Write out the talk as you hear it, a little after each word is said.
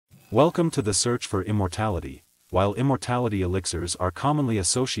Welcome to the search for immortality. While immortality elixirs are commonly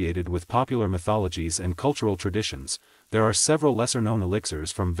associated with popular mythologies and cultural traditions, there are several lesser-known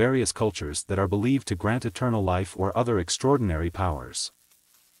elixirs from various cultures that are believed to grant eternal life or other extraordinary powers.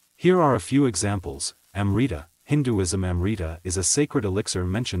 Here are a few examples. Amrita. Hinduism. Amrita is a sacred elixir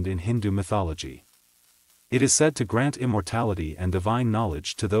mentioned in Hindu mythology. It is said to grant immortality and divine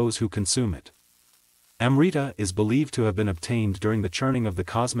knowledge to those who consume it. Amrita is believed to have been obtained during the churning of the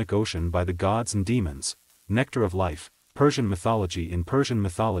cosmic ocean by the gods and demons. Nectar of life. Persian mythology. In Persian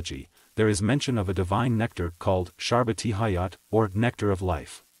mythology, there is mention of a divine nectar called Sharbati Hayat, or nectar of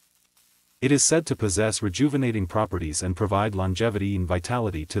life. It is said to possess rejuvenating properties and provide longevity and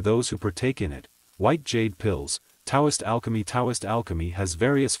vitality to those who partake in it. White jade pills. Taoist alchemy. Taoist alchemy has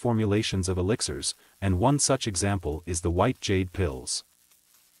various formulations of elixirs, and one such example is the white jade pills.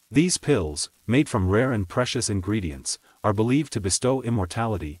 These pills, made from rare and precious ingredients, are believed to bestow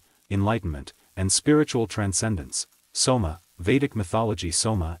immortality, enlightenment, and spiritual transcendence. Soma. Vedic mythology.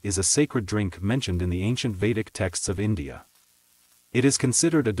 Soma is a sacred drink mentioned in the ancient Vedic texts of India. It is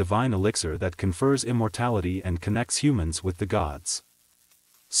considered a divine elixir that confers immortality and connects humans with the gods.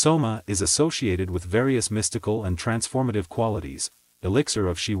 Soma is associated with various mystical and transformative qualities. Elixir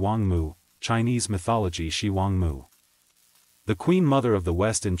of Shi Wang Mu. Chinese mythology. Shi Wang Mu, the Queen Mother of the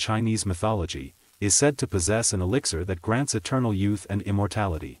West in Chinese mythology, is said to possess an elixir that grants eternal youth and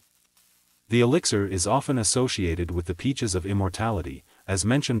immortality. The elixir is often associated with the peaches of immortality, as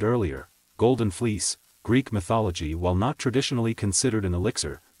mentioned earlier. Golden fleece. Greek mythology. While not traditionally considered an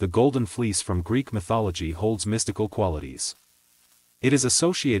elixir, the golden fleece from Greek mythology holds mystical qualities. It is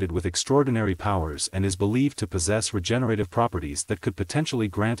associated with extraordinary powers and is believed to possess regenerative properties that could potentially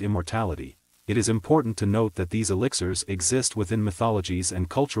grant immortality. It is important to note that these elixirs exist within mythologies and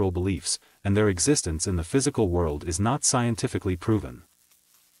cultural beliefs, and their existence in the physical world is not scientifically proven.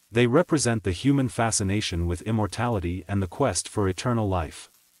 They represent the human fascination with immortality and the quest for eternal life.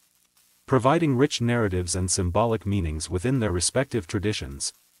 Providing rich narratives and symbolic meanings within their respective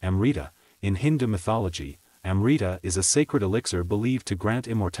traditions. Amrita. In Hindu mythology, Amrita is a sacred elixir believed to grant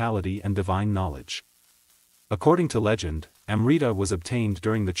immortality and divine knowledge. According to legend, Amrita was obtained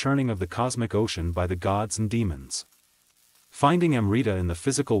during the churning of the cosmic ocean by the gods and demons. Finding Amrita in the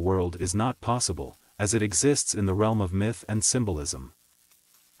physical world is not possible, as it exists in the realm of myth and symbolism.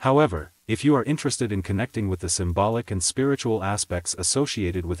 However, if you are interested in connecting with the symbolic and spiritual aspects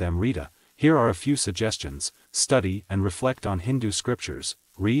associated with Amrita, here are a few suggestions. Study and reflect on Hindu scriptures.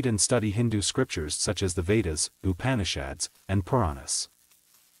 Read and study Hindu scriptures such as the Vedas, Upanishads, and Puranas.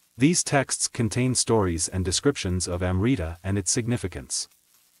 These texts contain stories and descriptions of Amrita and its significance.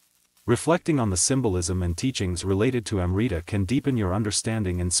 Reflecting on the symbolism and teachings related to Amrita can deepen your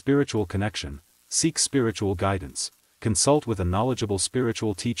understanding and spiritual connection. Seek spiritual guidance. Consult with a knowledgeable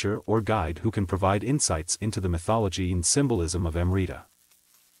spiritual teacher or guide who can provide insights into the mythology and symbolism of Amrita.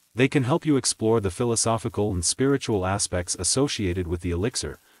 They can help you explore the philosophical and spiritual aspects associated with the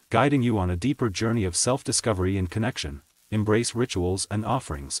elixir, guiding you on a deeper journey of self-discovery and connection. Embrace rituals and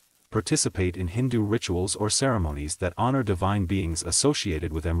offerings. Participate in Hindu rituals or ceremonies that honor divine beings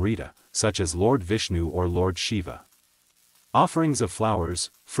associated with Amrita, such as Lord Vishnu or Lord Shiva. Offerings of flowers,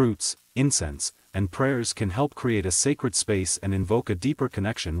 fruits, incense, and prayers can help create a sacred space and invoke a deeper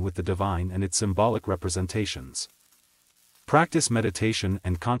connection with the divine and its symbolic representations. Practice meditation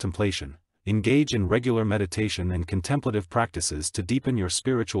and contemplation. Engage in regular meditation and contemplative practices to deepen your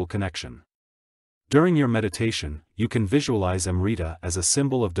spiritual connection. During your meditation, you can visualize Amrita as a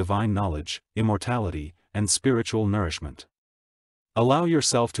symbol of divine knowledge, immortality, and spiritual nourishment. Allow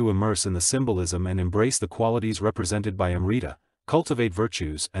yourself to immerse in the symbolism and embrace the qualities represented by Amrita. Cultivate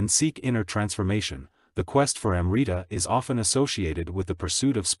virtues and seek inner transformation. The quest for Amrita is often associated with the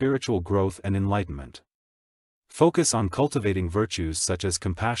pursuit of spiritual growth and enlightenment. Focus on cultivating virtues such as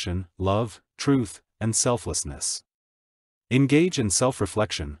compassion, love, truth, and selflessness. Engage in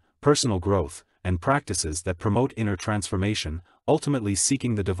self-reflection, personal growth, and practices that promote inner transformation, ultimately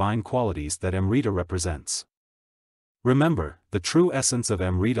seeking the divine qualities that Amrita represents. Remember, the true essence of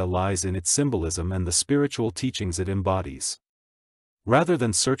Amrita lies in its symbolism and the spiritual teachings it embodies. Rather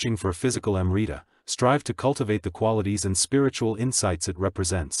than searching for physical Amrita, strive to cultivate the qualities and spiritual insights it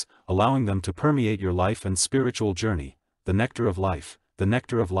represents, allowing them to permeate your life and spiritual journey. The nectar of life. The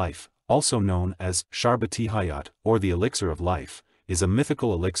nectar of life, also known as Sharbati Hayat, or the elixir of life, is a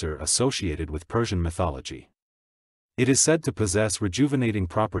mythical elixir associated with Persian mythology. It is said to possess rejuvenating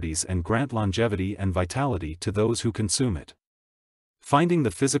properties and grant longevity and vitality to those who consume it. Finding the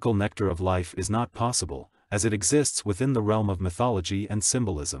physical nectar of life is not possible, as it exists within the realm of mythology and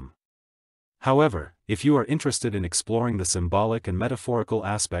symbolism. However, if you are interested in exploring the symbolic and metaphorical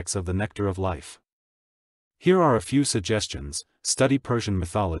aspects of the nectar of life, here are a few suggestions. Study Persian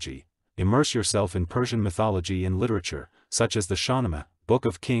mythology. Immerse yourself in Persian mythology and literature, such as the Shahnameh, Book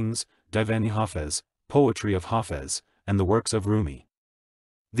of Kings, Divan-i Hafez, Poetry of Hafez, and the works of Rumi.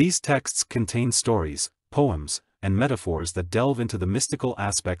 These texts contain stories, poems, and metaphors that delve into the mystical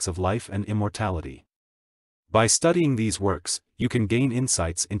aspects of life and immortality. By studying these works, you can gain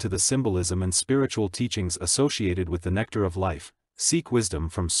insights into the symbolism and spiritual teachings associated with the nectar of life. Seek wisdom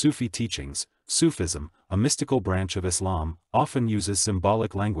from Sufi teachings. Sufism, a mystical branch of Islam, often uses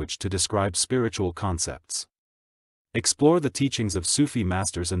symbolic language to describe spiritual concepts. Explore the teachings of Sufi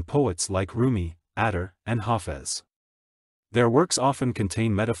masters and poets like Rumi, Attar, and Hafez. Their works often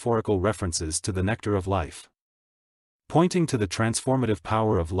contain metaphorical references to the nectar of life, pointing to the transformative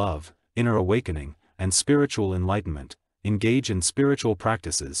power of love, inner awakening, and spiritual enlightenment. Engage in spiritual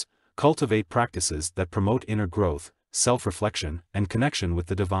practices. Cultivate practices that promote inner growth, self-reflection, and connection with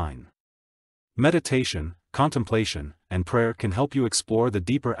the divine. Meditation, contemplation, and prayer can help you explore the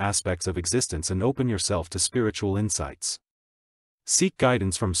deeper aspects of existence and open yourself to spiritual insights. Seek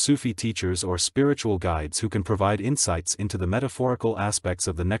guidance from Sufi teachers or spiritual guides who can provide insights into the metaphorical aspects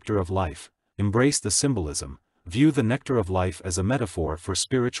of the nectar of life. Embrace the symbolism. View the nectar of life as a metaphor for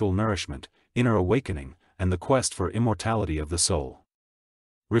spiritual nourishment, inner awakening, and the quest for immortality of the soul.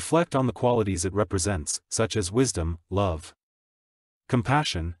 Reflect on the qualities it represents, such as wisdom, love,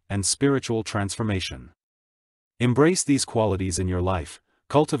 compassion, and spiritual transformation. Embrace these qualities in your life,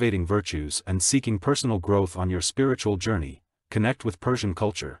 cultivating virtues and seeking personal growth on your spiritual journey. Connect with Persian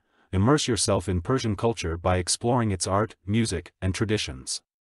culture. Immerse yourself in Persian culture by exploring its art, music, and traditions.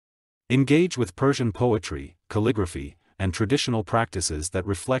 Engage with Persian poetry, calligraphy, and traditional practices that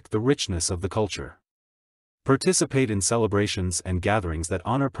reflect the richness of the culture. Participate in celebrations and gatherings that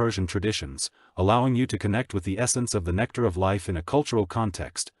honor Persian traditions, allowing you to connect with the essence of the nectar of life in a cultural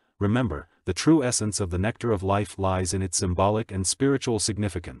context. Remember, the true essence of the nectar of life lies in its symbolic and spiritual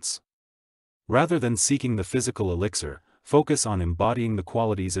significance. Rather than seeking the physical elixir, focus on embodying the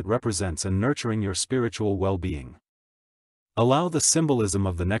qualities it represents and nurturing your spiritual well-being. Allow the symbolism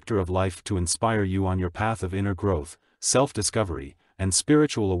of the nectar of life to inspire you on your path of inner growth, self-discovery, and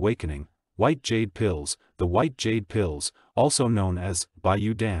spiritual awakening. White jade pills. The white jade pills, also known as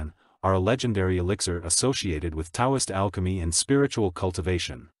Bayudan, are a legendary elixir associated with Taoist alchemy and spiritual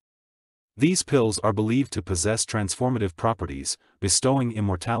cultivation. These pills are believed to possess transformative properties, bestowing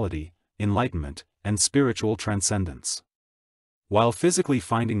immortality, enlightenment, and spiritual transcendence. While physically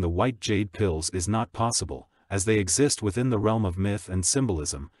finding the white jade pills is not possible, as they exist within the realm of myth and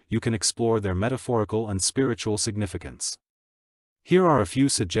symbolism, you can explore their metaphorical and spiritual significance. Here are a few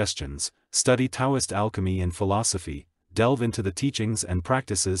suggestions. Study Taoist alchemy and philosophy. Delve into the teachings and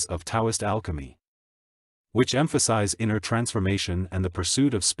practices of Taoist alchemy, which emphasize inner transformation and the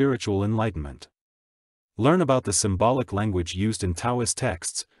pursuit of spiritual enlightenment. Learn about the symbolic language used in Taoist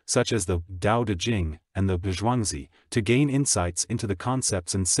texts, such as the Tao Te Ching and the Zhuangzi, to gain insights into the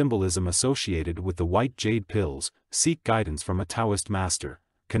concepts and symbolism associated with the white jade pills. Seek guidance from a Taoist master.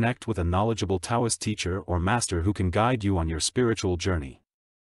 Connect with a knowledgeable Taoist teacher or master who can guide you on your spiritual journey.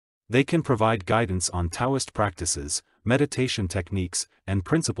 They can provide guidance on Taoist practices, meditation techniques, and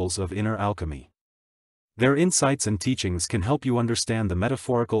principles of inner alchemy. Their insights and teachings can help you understand the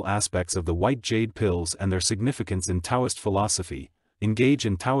metaphorical aspects of the white jade pills and their significance in Taoist philosophy. Engage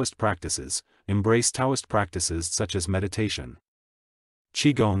in Taoist practices. Embrace Taoist practices such as meditation,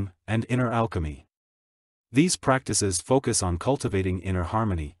 qigong, and inner alchemy. These practices focus on cultivating inner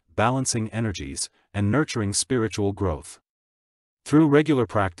harmony, balancing energies, and nurturing spiritual growth. Through regular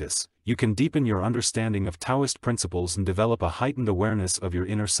practice, you can deepen your understanding of Taoist principles and develop a heightened awareness of your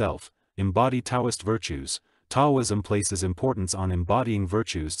inner self. Embody Taoist virtues. Taoism places importance on embodying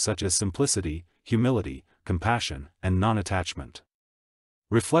virtues such as simplicity, humility, compassion, and non-attachment.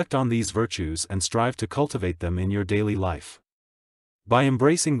 Reflect on these virtues and strive to cultivate them in your daily life. By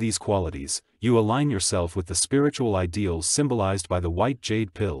embracing these qualities, you align yourself with the spiritual ideals symbolized by the white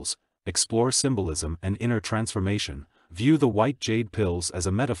jade pills. Explore symbolism and inner transformation. View the white jade pills as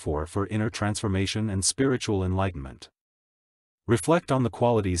a metaphor for inner transformation and spiritual enlightenment. Reflect on the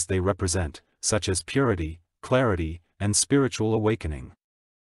qualities they represent, such as purity, clarity, and spiritual awakening.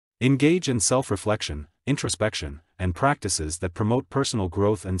 Engage in self-reflection, introspection, and practices that promote personal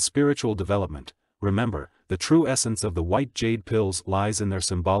growth and spiritual development. Remember, the true essence of the white jade pills lies in their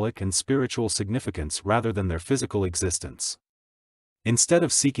symbolic and spiritual significance rather than their physical existence. Instead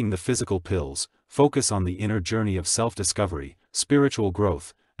of seeking the physical pills, focus on the inner journey of self-discovery, spiritual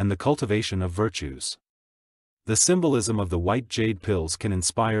growth, and the cultivation of virtues. The symbolism of the white jade pills can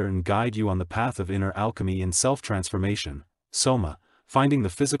inspire and guide you on the path of inner alchemy and self-transformation. Soma, finding the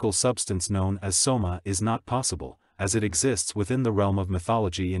physical substance known as soma is not possible, as it exists within the realm of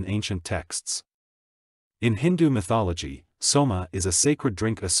mythology in ancient texts. In Hindu mythology, soma is a sacred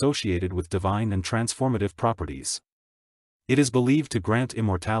drink associated with divine and transformative properties. It is believed to grant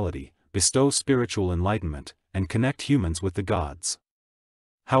immortality, bestow spiritual enlightenment, and connect humans with the gods.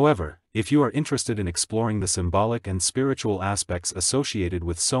 However, if you are interested in exploring the symbolic and spiritual aspects associated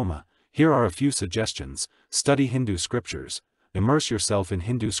with soma, here are a few suggestions. Study Hindu scriptures. Immerse yourself in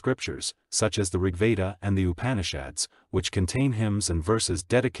Hindu scriptures, such as the Rigveda and the Upanishads, which contain hymns and verses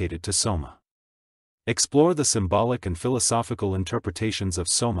dedicated to soma. Explore the symbolic and philosophical interpretations of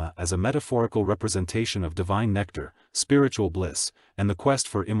soma as a metaphorical representation of divine nectar, spiritual bliss, and the quest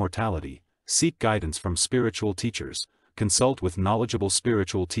for immortality. Seek guidance from spiritual teachers. Consult with knowledgeable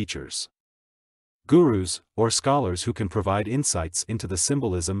spiritual teachers, gurus, or scholars who can provide insights into the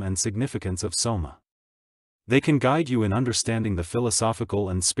symbolism and significance of soma. They can guide you in understanding the philosophical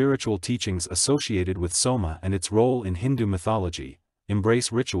and spiritual teachings associated with soma and its role in Hindu mythology.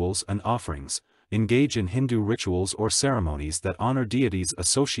 Embrace rituals and offerings. Engage in Hindu rituals or ceremonies that honor deities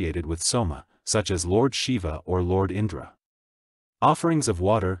associated with soma, such as Lord Shiva or Lord Indra. Offerings of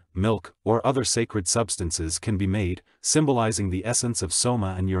water, milk, or other sacred substances can be made, symbolizing the essence of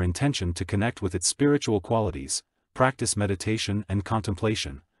soma and your intention to connect with its spiritual qualities. Practice meditation and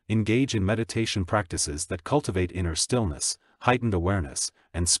contemplation. Engage in meditation practices that cultivate inner stillness, heightened awareness,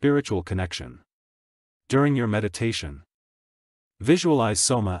 and spiritual connection. During your meditation, visualize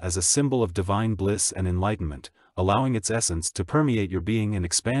soma as a symbol of divine bliss and enlightenment, allowing its essence to permeate your being and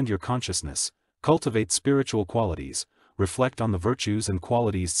expand your consciousness. Cultivate spiritual qualities. Reflect on the virtues and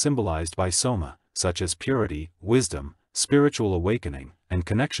qualities symbolized by soma, such as purity, wisdom, spiritual awakening, and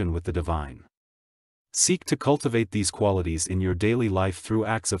connection with the divine. Seek to cultivate these qualities in your daily life through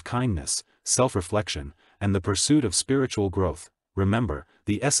acts of kindness, self-reflection, and the pursuit of spiritual growth. Remember,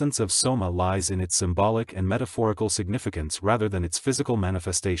 the essence of soma lies in its symbolic and metaphorical significance rather than its physical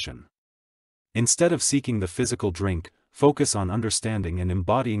manifestation. Instead of seeking the physical drink, focus on understanding and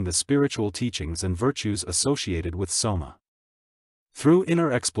embodying the spiritual teachings and virtues associated with soma. Through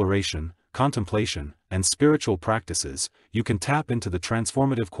inner exploration, contemplation, and spiritual practices, you can tap into the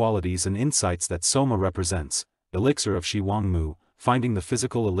transformative qualities and insights that soma represents. Elixir of Shi Wang Mu. Finding the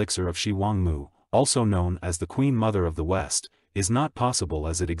physical elixir of Shi Wang Mu, also known as the Queen Mother of the West, is not possible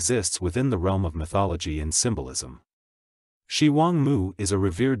as it exists within the realm of mythology and symbolism. Shi Wang Mu is a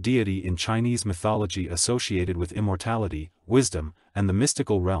revered deity in Chinese mythology associated with immortality, wisdom, and the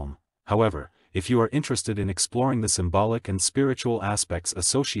mystical realm. However, if you are interested in exploring the symbolic and spiritual aspects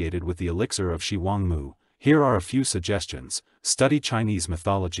associated with the elixir of Shi Wang Mu, here are a few suggestions. Study Chinese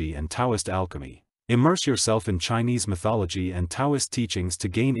mythology and Taoist alchemy. Immerse yourself in Chinese mythology and Taoist teachings to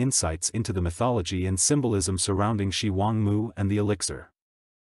gain insights into the mythology and symbolism surrounding Shi Wang Mu and the elixir.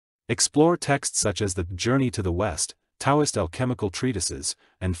 Explore texts such as the Journey to the West, Taoist alchemical treatises,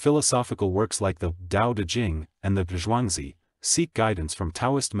 and philosophical works like the Tao Te Ching and the Zhuangzi. Seek guidance from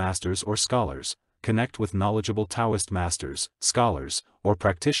Taoist masters or scholars. Connect with knowledgeable Taoist masters, scholars, or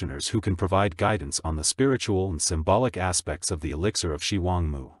practitioners who can provide guidance on the spiritual and symbolic aspects of the elixir of Shi Wang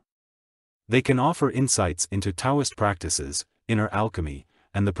Mu. They can offer insights into Taoist practices, inner alchemy,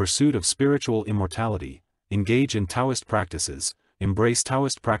 and the pursuit of spiritual immortality. Engage in Taoist practices. Embrace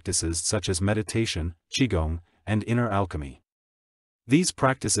Taoist practices such as meditation, qigong, and inner alchemy. These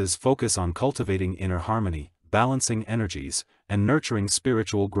practices focus on cultivating inner harmony, balancing energies, and nurturing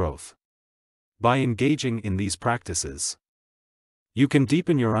spiritual growth. By engaging in these practices, you can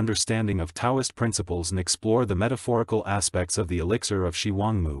deepen your understanding of Taoist principles and explore the metaphorical aspects of the elixir of Shi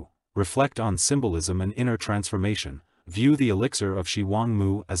Wang Mu. Reflect on symbolism and inner transformation. View the elixir of Shi Wang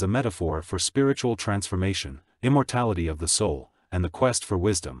Mu as a metaphor for spiritual transformation, immortality of the soul, and the quest for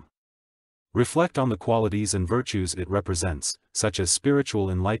wisdom. Reflect on the qualities and virtues it represents, such as spiritual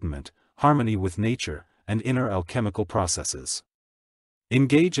enlightenment, harmony with nature, and inner alchemical processes.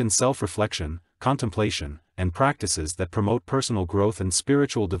 Engage in self-reflection, contemplation, and practices that promote personal growth and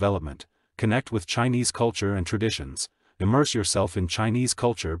spiritual development. Connect with Chinese culture and traditions. Immerse yourself in Chinese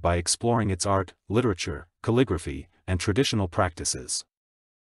culture by exploring its art, literature, calligraphy, and traditional practices.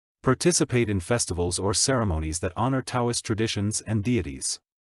 Participate in festivals or ceremonies that honor Taoist traditions and deities.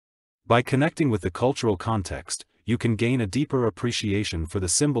 By connecting with the cultural context, you can gain a deeper appreciation for the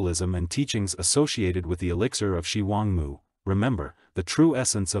symbolism and teachings associated with the elixir of Shi Wang Mu. Remember, the true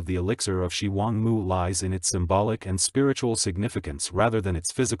essence of the elixir of Shi Wang Mu lies in its symbolic and spiritual significance rather than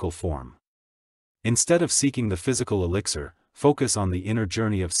its physical form. Instead of seeking the physical elixir, focus on the inner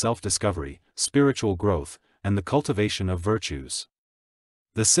journey of self-discovery, spiritual growth, and the cultivation of virtues.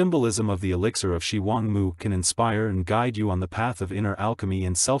 The symbolism of the elixir of Mu can inspire and guide you on the path of inner alchemy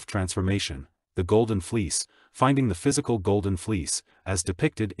and self-transformation. The golden fleece, finding the physical golden fleece, as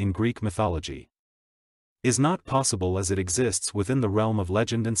depicted in Greek mythology, is not possible as it exists within the realm of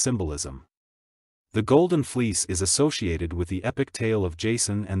legend and symbolism. The golden fleece is associated with the epic tale of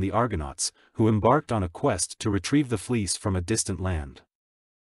Jason and the Argonauts, who embarked on a quest to retrieve the fleece from a distant land.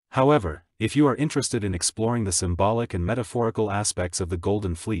 However, if you are interested in exploring the symbolic and metaphorical aspects of the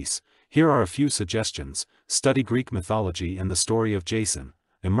golden fleece, here are a few suggestions. Study Greek mythology and the story of Jason.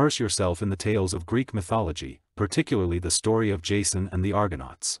 Immerse yourself in the tales of Greek mythology, particularly the story of Jason and the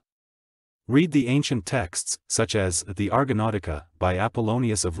Argonauts. Read the ancient texts, such as the Argonautica by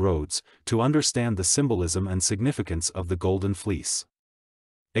Apollonius of Rhodes, to understand the symbolism and significance of the golden fleece.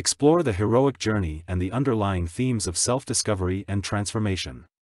 Explore the heroic journey and the underlying themes of self-discovery and transformation.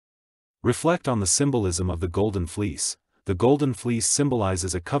 Reflect on the symbolism of the golden fleece. The golden fleece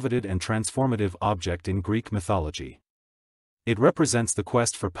symbolizes a coveted and transformative object in Greek mythology. It represents the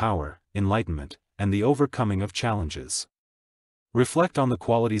quest for power, enlightenment, and the overcoming of challenges. Reflect on the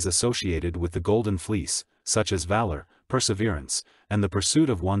qualities associated with the golden fleece, such as valor, perseverance, and the pursuit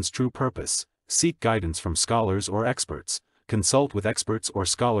of one's true purpose. Seek guidance from scholars or experts. Consult with experts or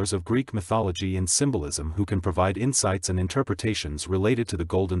scholars of Greek mythology and symbolism who can provide insights and interpretations related to the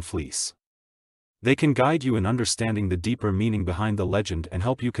golden fleece. They can guide you in understanding the deeper meaning behind the legend and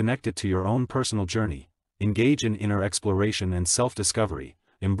help you connect it to your own personal journey. Engage in inner exploration and self-discovery.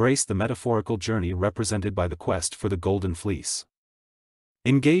 Embrace the metaphorical journey represented by the quest for the golden fleece.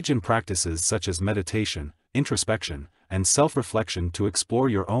 Engage in practices such as meditation, introspection, and self-reflection to explore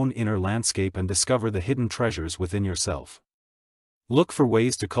your own inner landscape and discover the hidden treasures within yourself. Look for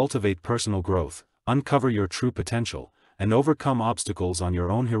ways to cultivate personal growth, uncover your true potential, and overcome obstacles on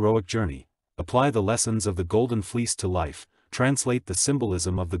your own heroic journey. Apply the lessons of the golden fleece to life. Translate the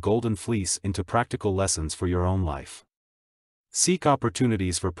symbolism of the golden fleece into practical lessons for your own life. Seek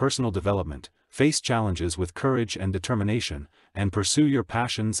opportunities for personal development, face challenges with courage and determination, and pursue your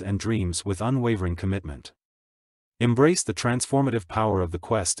passions and dreams with unwavering commitment. Embrace the transformative power of the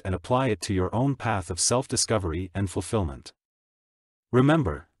quest and apply it to your own path of self-discovery and fulfillment.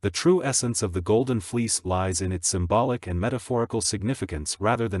 Remember, the true essence of the golden fleece lies in its symbolic and metaphorical significance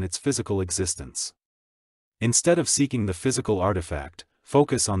rather than its physical existence. Instead of seeking the physical artifact,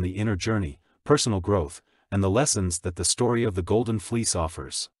 focus on the inner journey, personal growth, and the lessons that the story of the golden fleece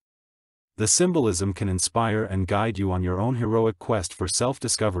offers. The symbolism can inspire and guide you on your own heroic quest for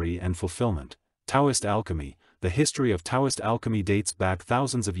self-discovery and fulfillment. Taoist alchemy. The history of Taoist alchemy dates back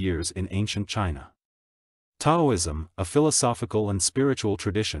thousands of years in ancient China. Taoism, a philosophical and spiritual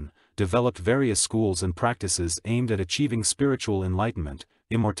tradition, developed various schools and practices aimed at achieving spiritual enlightenment,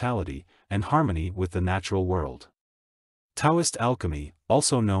 immortality, and harmony with the natural world. Taoist alchemy,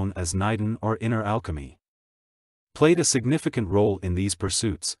 also known as Niden or inner alchemy, played a significant role in these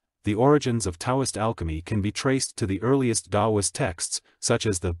pursuits. The origins of Taoist alchemy can be traced to the earliest Taoist texts, such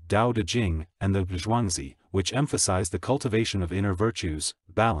as the Tao Te Ching and the Zhuangzi, which emphasize the cultivation of inner virtues,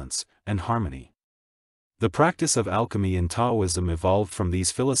 balance, and harmony. The practice of alchemy in Taoism evolved from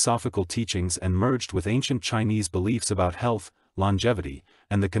these philosophical teachings and merged with ancient Chinese beliefs about health, longevity,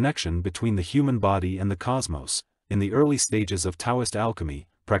 and the connection between the human body and the cosmos. In the early stages of Taoist alchemy,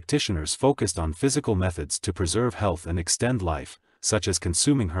 practitioners focused on physical methods to preserve health and extend life, such as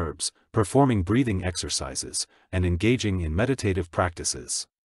consuming herbs, performing breathing exercises, and engaging in meditative practices.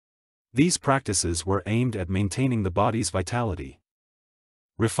 These practices were aimed at maintaining the body's vitality,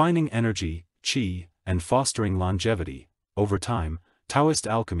 refining energy, qi, and fostering longevity. Over time, Taoist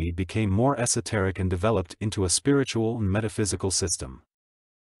alchemy became more esoteric and developed into a spiritual and metaphysical system.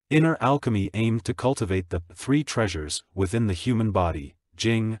 Inner alchemy aimed to cultivate the three treasures within the human body: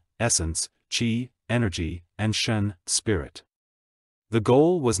 Jing, essence; qi, energy; and shen, spirit. The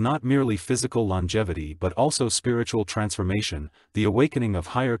goal was not merely physical longevity but also spiritual transformation, the awakening of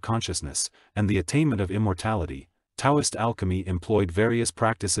higher consciousness, and the attainment of immortality. Taoist alchemy employed various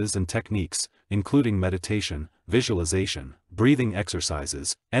practices and techniques, including meditation, visualization, breathing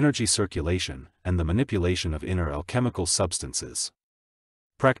exercises, energy circulation, and the manipulation of inner alchemical substances.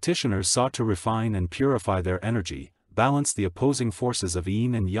 Practitioners sought to refine and purify their energy, balance the opposing forces of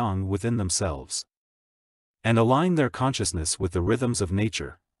yin and yang within themselves, and align their consciousness with the rhythms of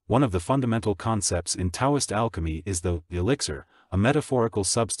nature. One of the fundamental concepts in Taoist alchemy is the elixir, a metaphorical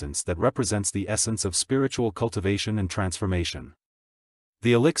substance that represents the essence of spiritual cultivation and transformation.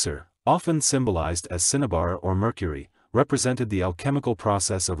 The elixir, often symbolized as cinnabar or mercury, represented the alchemical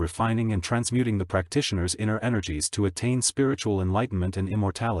process of refining and transmuting the practitioner's inner energies to attain spiritual enlightenment and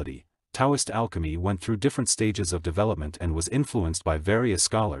immortality. Taoist alchemy went through different stages of development and was influenced by various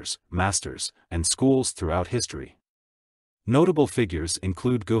scholars, masters, and schools throughout history. Notable figures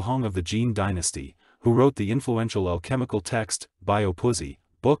include Guhong of the Jin dynasty, who wrote the influential alchemical text, Bio Puzi,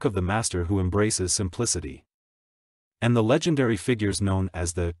 Book of the Master who embraces simplicity. And the legendary figures known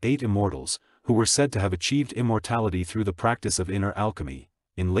as the Eight Immortals, who were said to have achieved immortality through the practice of inner alchemy.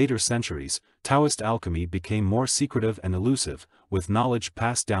 In later centuries, Taoist alchemy became more secretive and elusive, with knowledge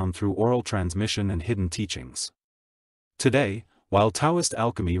passed down through oral transmission and hidden teachings. Today, while Taoist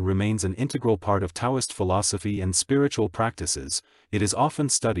alchemy remains an integral part of Taoist philosophy and spiritual practices, it is often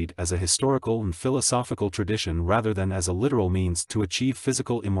studied as a historical and philosophical tradition rather than as a literal means to achieve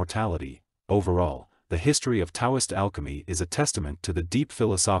physical immortality. Overall, the history of Taoist alchemy is a testament to the deep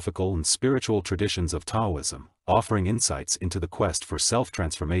philosophical and spiritual traditions of Taoism, offering insights into the quest for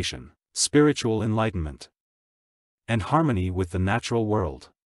self-transformation, spiritual enlightenment, and harmony with the natural world.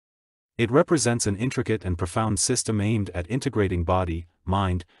 It represents an intricate and profound system aimed at integrating body,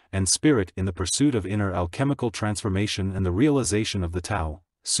 mind, and spirit in the pursuit of inner alchemical transformation and the realization of the Tao.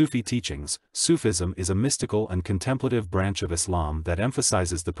 Sufi teachings. Sufism is a mystical and contemplative branch of Islam that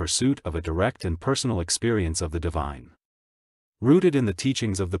emphasizes the pursuit of a direct and personal experience of the divine. Rooted in the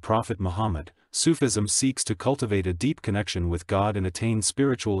teachings of the Prophet Muhammad, Sufism seeks to cultivate a deep connection with God and attain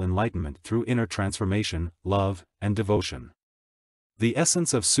spiritual enlightenment through inner transformation, love, and devotion. The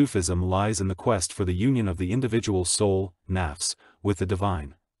essence of Sufism lies in the quest for the union of the individual soul, nafs, with the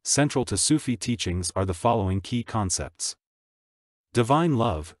divine. Central to Sufi teachings are the following key concepts. Divine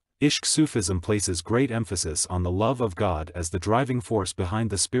love. Ishq. Sufism places great emphasis on the love of God as the driving force behind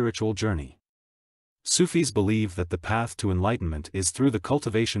the spiritual journey. Sufis believe that the path to enlightenment is through the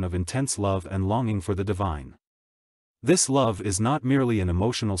cultivation of intense love and longing for the divine. This love is not merely an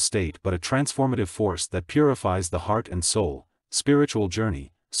emotional state but a transformative force that purifies the heart and soul. Spiritual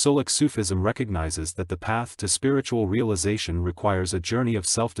journey. Soulic Sufism recognizes that the path to spiritual realization requires a journey of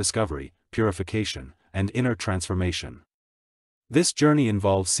self-discovery, purification, and inner transformation. This journey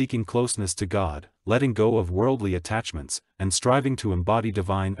involves seeking closeness to God, letting go of worldly attachments, and striving to embody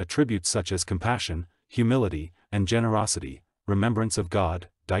divine attributes such as compassion, humility, and generosity. Remembrance of God,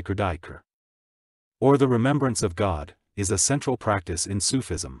 Dhikr Dhikr, or the remembrance of God, is a central practice in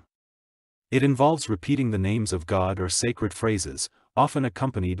Sufism. It involves repeating the names of God or sacred phrases, often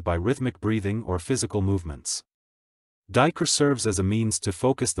accompanied by rhythmic breathing or physical movements. Dhikr serves as a means to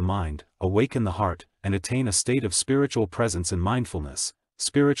focus the mind, awaken the heart, and attain a state of spiritual presence and mindfulness.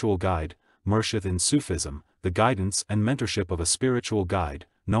 Spiritual guide. Murshid in Sufism, the guidance and mentorship of a spiritual guide,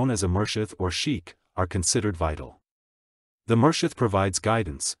 known as a murshid or sheikh, are considered vital. The murshid provides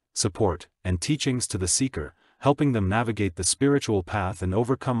guidance, support, and teachings to the seeker, helping them navigate the spiritual path and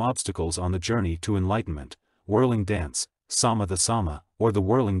overcome obstacles on the journey to enlightenment. Whirling dance. Sama. The Sama, or the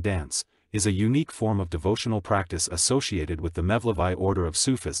whirling dance, is a unique form of devotional practice associated with the Mevlevi order of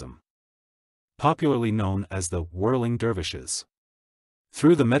Sufism, popularly known as the whirling dervishes.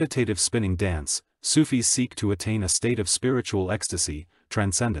 Through the meditative spinning dance, Sufis seek to attain a state of spiritual ecstasy,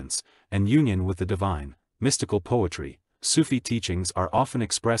 transcendence, and union with the divine. Mystical poetry. Sufi teachings are often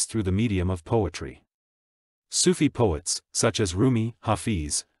expressed through the medium of poetry. Sufi poets, such as Rumi,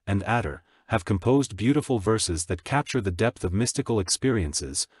 Hafiz, and Adar, have composed beautiful verses that capture the depth of mystical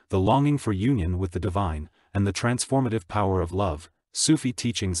experiences, the longing for union with the divine, and the transformative power of love. Sufi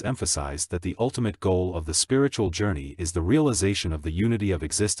teachings emphasize that the ultimate goal of the spiritual journey is the realization of the unity of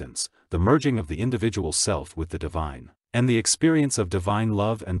existence, the merging of the individual self with the divine, and the experience of divine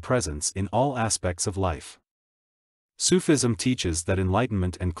love and presence in all aspects of life. Sufism teaches that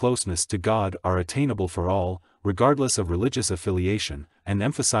enlightenment and closeness to God are attainable for all, regardless of religious affiliation, and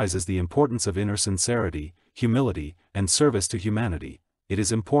emphasizes the importance of inner sincerity, humility, and service to humanity. It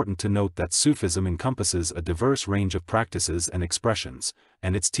is important to note that Sufism encompasses a diverse range of practices and expressions,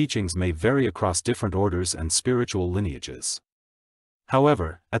 and its teachings may vary across different orders and spiritual lineages.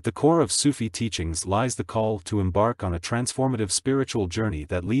 However, at the core of Sufi teachings lies the call to embark on a transformative spiritual journey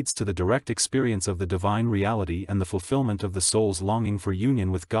that leads to the direct experience of the divine reality and the fulfillment of the soul's longing for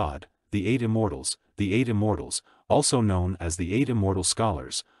union with God. The Eight Immortals. The Eight Immortals, also known as the Eight Immortal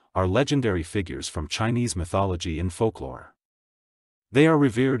Scholars, are legendary figures from Chinese mythology and folklore. They are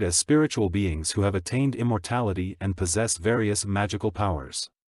revered as spiritual beings who have attained immortality and possess various magical powers.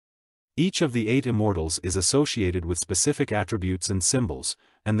 Each of the Eight Immortals is associated with specific attributes and symbols,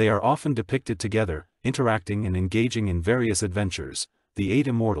 and they are often depicted together, interacting and engaging in various adventures. The Eight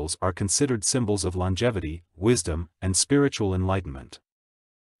Immortals are considered symbols of longevity, wisdom, and spiritual enlightenment.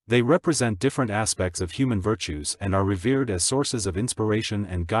 They represent different aspects of human virtues and are revered as sources of inspiration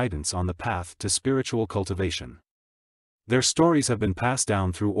and guidance on the path to spiritual cultivation. Their stories have been passed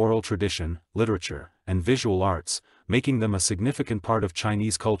down through oral tradition, literature, and visual arts, making them a significant part of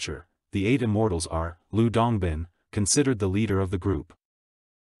Chinese culture. The 8 immortals are: Lu Dongbin, considered the leader of the group.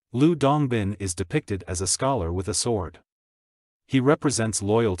 Lu Dongbin is depicted as a scholar with a sword. He represents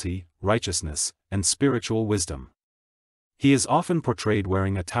loyalty, righteousness, and spiritual wisdom. He is often portrayed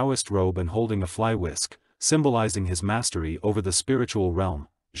wearing a Taoist robe and holding a fly whisk, symbolizing his mastery over the spiritual realm.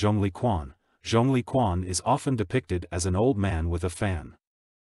 Zhongli Quan is often depicted as an old man with a fan.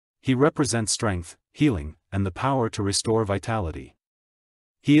 He represents strength, healing, and the power to restore vitality.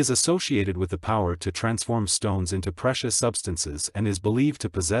 He is associated with the power to transform stones into precious substances and is believed to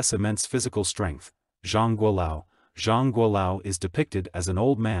possess immense physical strength. Zhang Guolao is depicted as an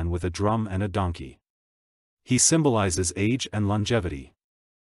old man with a drum and a donkey. He symbolizes age and longevity.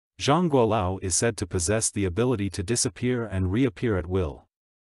 Zhang Guolao is said to possess the ability to disappear and reappear at will.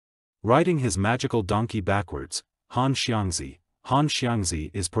 Riding his magical donkey backwards, Han Xiangzi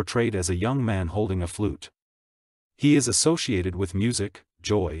is portrayed as a young man holding a flute. He is associated with music,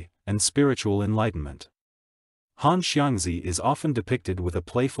 joy, and spiritual enlightenment. Han Xiangzi is often depicted with a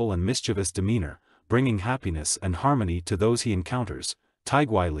playful and mischievous demeanor, bringing happiness and harmony to those he encounters. Tai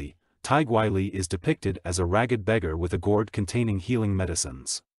Guili is depicted as a ragged beggar with a gourd containing healing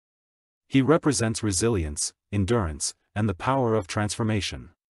medicines. He represents resilience, endurance, and the power of transformation.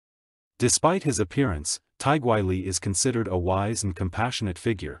 Despite his appearance, Tai Guili is considered a wise and compassionate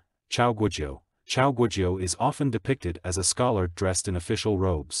figure. Chao Guozhou is often depicted as a scholar dressed in official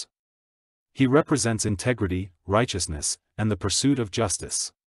robes. He represents integrity, righteousness, and the pursuit of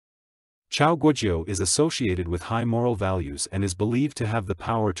justice. Chao Guozhou is associated with high moral values and is believed to have the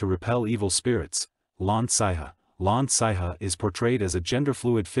power to repel evil spirits. Lan Caihe is portrayed as a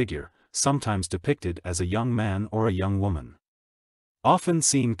gender-fluid figure, sometimes depicted as a young man or a young woman. Often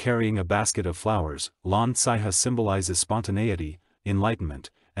seen carrying a basket of flowers, Lan Caihe symbolizes spontaneity,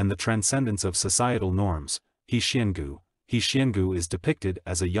 enlightenment, and the transcendence of societal norms. He Xiangu is depicted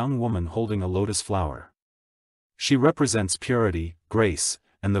as a young woman holding a lotus flower. She represents purity, grace,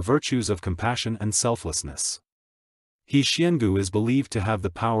 and the virtues of compassion and selflessness. He Xiangu is believed to have the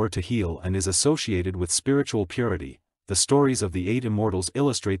power to heal and is associated with spiritual purity. The stories of the 8 immortals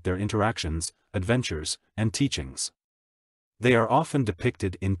illustrate their interactions, adventures, and teachings. They are often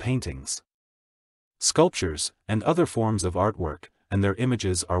depicted in paintings, sculptures, and other forms of artwork, and their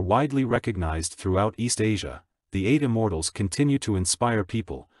images are widely recognized throughout East Asia. The 8 immortals continue to inspire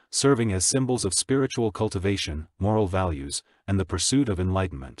people, serving as symbols of spiritual cultivation, moral values, and the pursuit of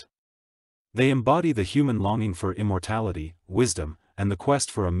enlightenment. They embody the human longing for immortality, wisdom, and the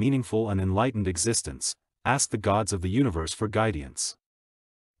quest for a meaningful and enlightened existence. Ask the gods of the universe for guidance.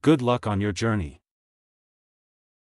 Good luck on your journey.